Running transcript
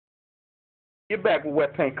Get back with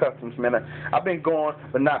Wet Paint Customs, man. I've been gone,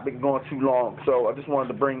 but not been gone too long. So I just wanted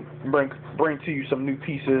to bring to you some new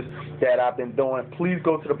pieces that I've been doing. Please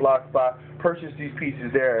go to the blog spot, purchase these pieces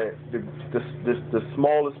there at the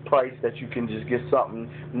smallest price that you can just get something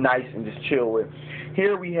nice and just chill with.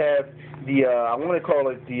 Here we have the I want to call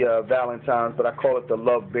it the Valentine's, but I call it the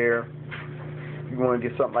Love Bear. You want to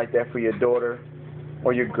get something like that for your daughter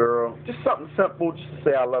or your girl, just something simple, just to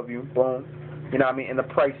say I love you. Boom. You know what I mean? And the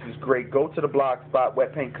price is great. Go to the blog spot,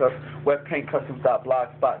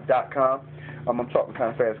 wetpaintcustoms.blogspot.com. I'm talking kind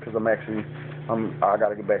of fast because I got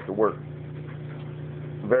to get back to work.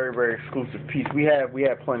 Very, very exclusive piece. We have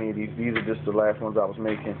plenty of these. These are just the last ones I was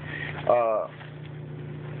making.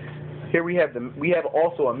 Here we have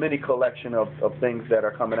also a mini collection of things that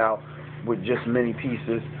are coming out with just mini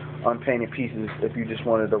pieces, unpainted pieces, if you just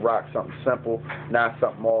wanted to rock something simple, not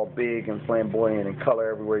something all big and flamboyant and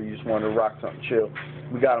color everywhere. You just wanted to rock something chill.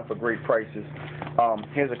 We got them for great prices.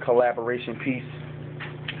 Here's a collaboration piece,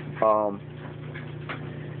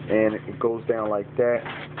 and it goes down like that.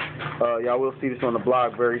 Y'all will see this on the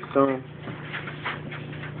blog very soon.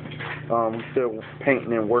 We're still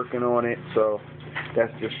painting and working on it, so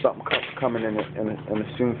that's just something coming in the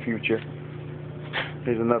soon future.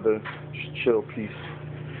 Here's another chill piece.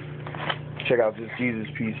 Check out this Jesus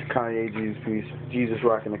piece, Kanye Jesus piece. Jesus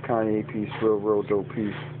rocking the Kanye piece, real dope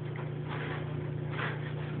piece.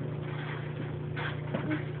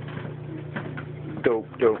 Dope.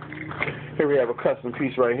 Here we have a custom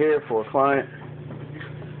piece right here for a client.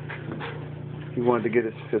 He wanted to get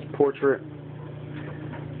his portrait,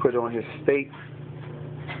 put it on his stake.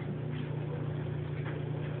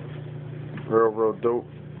 Real dope.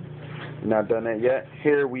 Not done that yet.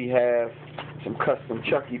 Here we have some custom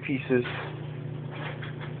Chucky pieces.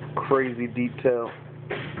 Crazy detail.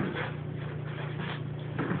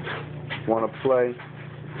 Want to play?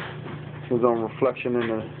 His own reflection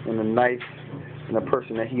in the knife and the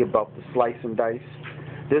person that he about to slice and dice.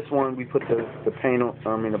 This one we put the paint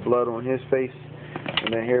on, the blood on his face,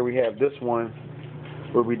 and then here we have this one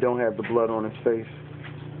where we don't have the blood on his face.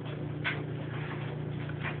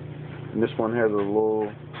 And this one has a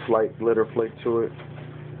little slight glitter flake to it.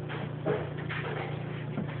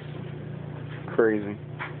 Crazy.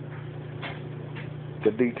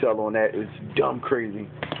 The detail on that is dumb crazy.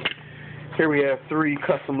 Here we have 3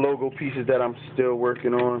 custom logo pieces that I'm still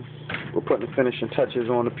working on. We're putting the finishing touches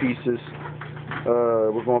on the pieces.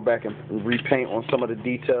 We're going back and repaint on some of the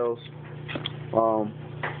details.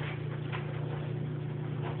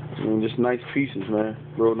 Just nice pieces, man.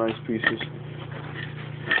 Real nice pieces.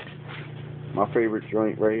 My favorite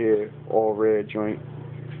joint right here, all red joint.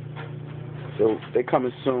 So they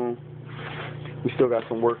coming soon. We still got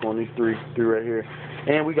some work on these three right here,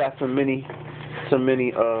 and we got some mini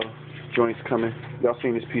joints coming. Y'all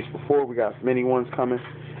seen this piece before. We got mini ones coming.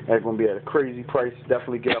 They're gonna be at a crazy price.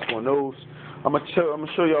 Definitely get up on those. I'm gonna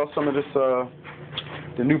show y'all some of this the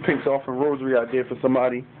new Pinks Offering Rosary I did for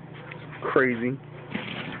somebody. Crazy.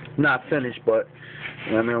 Not finished, but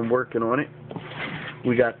I'm working on it.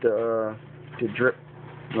 We got the drip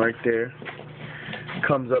right there.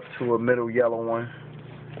 Comes up to a middle yellow one.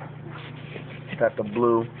 Got the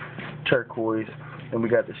blue, turquoise, and we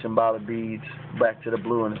got the Shambhala beads. Back to the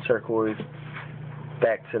blue and the turquoise.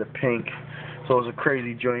 Back to the pink. So it was a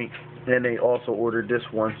crazy joint. And they also ordered this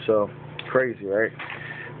one, so crazy, right?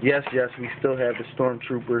 Yes, we still have the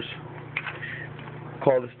Stormtroopers.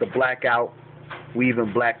 Call this the blackout. We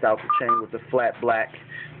even blacked out the chain with the flat black.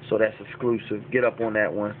 So that's exclusive. Get up on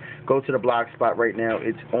that one. Go to the blog spot right now.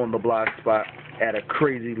 It's on the blog spot at a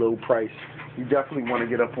crazy low price. You definitely want to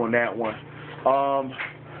get up on that one.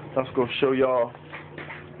 Let's go show y'all.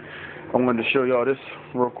 I wanted to show y'all this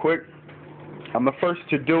real quick. I'm the first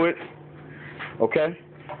to do it. Okay?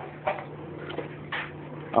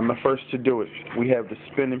 I'm the first to do it. We have the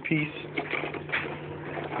spinning piece.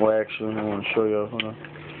 Well, actually, I want to show y'all. Hold on.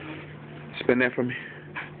 Spin that for me.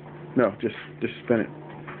 No, just spin it.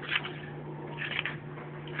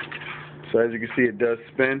 So as you can see, it does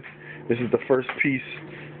spin. This is the first piece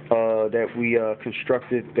that we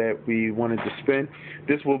constructed that we wanted to spin.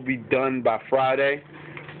 This will be done by Friday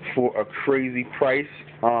for a crazy price.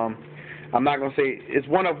 I'm not going to say it's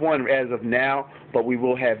one of one as of now, but we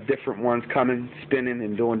will have different ones coming, spinning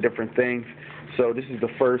and doing different things. So this is the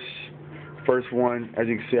first one. As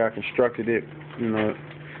you can see, I constructed it,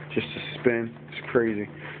 just to spin. It's crazy.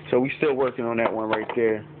 So we still working on that one right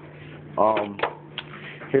there.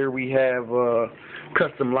 Here we have a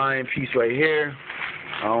custom lion piece right here.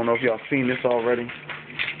 I don't know if y'all seen this already.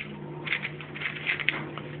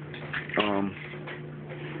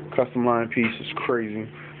 Custom lion piece is crazy.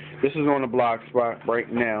 This is on the blog spot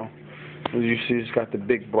right now. As you see, it's got the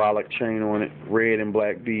big brolic chain on it, red and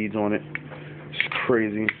black beads on it. It's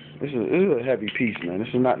crazy. This is a heavy piece, man. This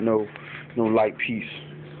is not no light piece.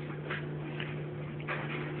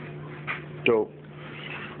 Dope.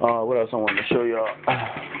 What else I wanted to show y'all?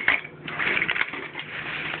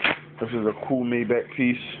 This is a cool Maybach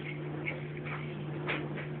piece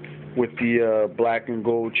with the black and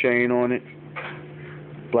gold chain on it,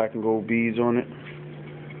 black and gold beads on it.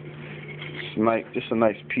 It's nice, just a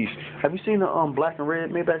nice piece. Have you seen the black and red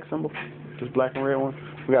Maybach symbol? This black and red one?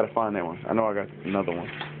 We gotta find that one. I know I got another one.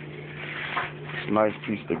 It's a nice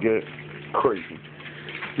piece to get. Crazy.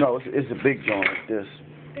 No, it's a big joint like this.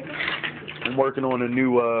 I'm working on a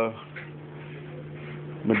new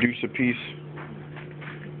Medusa piece.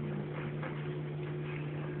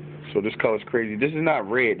 So this color's crazy. This is not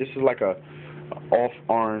red. This is like a off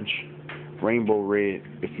orange rainbow red.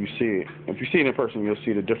 If you see it, if you see it in person, you'll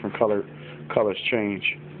see the different colors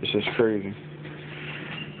change. This is crazy.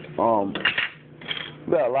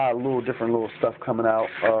 We got a lot of different little stuff coming out.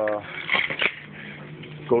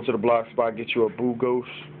 Go to the blog spot, get you a Bugos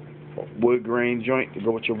wood grain joint to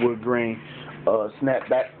go with your wood grain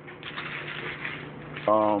snapback.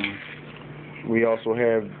 We also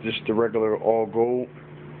have just the regular all gold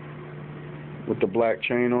with the black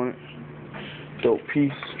chain on it. Dope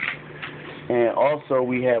piece. And also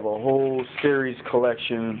we have a whole series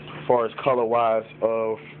collection as far as color wise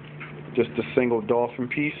of just a single dolphin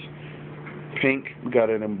piece. Pink, we got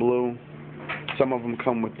it in blue. Some of them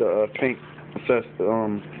come with the pink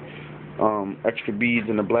extra beads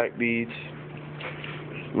and the black beads.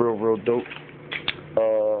 Real dope.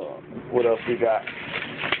 What else we got?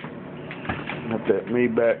 Got that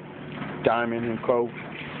Maybach Diamond and Co.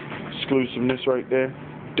 Exclusiveness right there.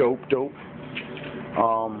 Dope.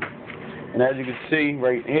 And as you can see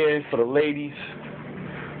right here for the ladies,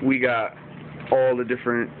 we got all the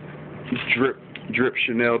different drip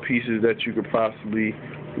Chanel pieces that you could possibly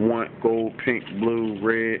want. Gold, pink, blue,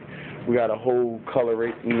 red. We got a whole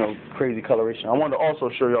crazy coloration. I wanted to also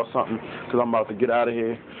show y'all something because I'm about to get out of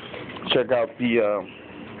here. Check out the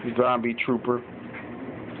Zombie Trooper.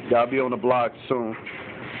 Y'all be on the blog soon.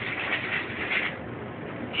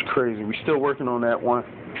 It's crazy. We still working on that one.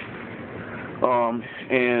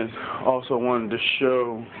 And also wanted to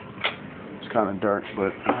show, it's kind of dark,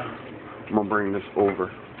 but I'm gonna bring this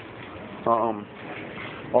over.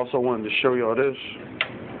 Also wanted to show y'all this.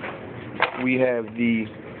 We have the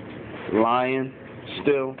lion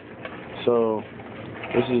still. So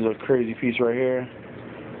this is a crazy piece right here.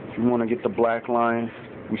 If you want to get the black lion,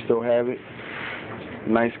 we still have it.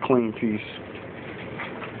 Nice clean piece.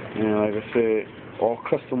 And like I said, all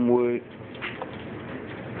custom wood.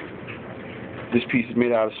 This piece is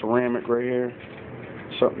made out of ceramic right here.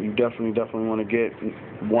 Something you definitely want to get.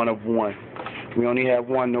 One of one. We only have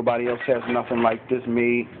one. Nobody else has nothing like this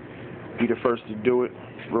made. Be the first to do it.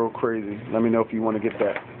 Real crazy. Let me know if you want to get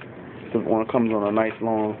that. The one comes on a nice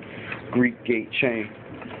long Greek gate chain.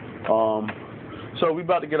 So we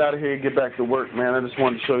about to get out of here and get back to work, man. I just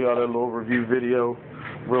wanted to show y'all that little review video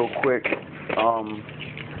real quick.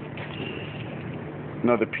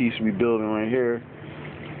 Another piece we building right here.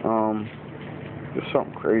 There's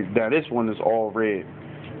something crazy. Now this one is all red.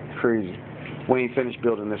 Crazy. We ain't finished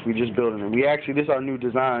building this. We just building it. This is our new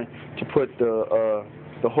design to put the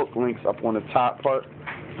hook links up on the top part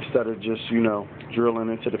instead of just drilling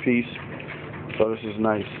into the piece. So this is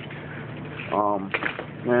nice.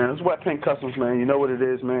 Man, it's Wetpaintcustoms, man. You know what it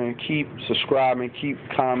is, man. Keep subscribing, keep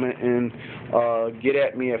commenting. Get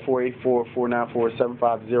at me at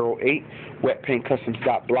 484-494-7508,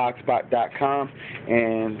 wetpaintcustoms.blogspot.com.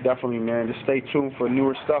 And definitely, man, just stay tuned for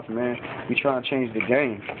newer stuff, man. We trying to change the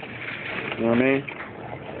game. You know what I mean?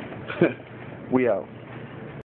 We out.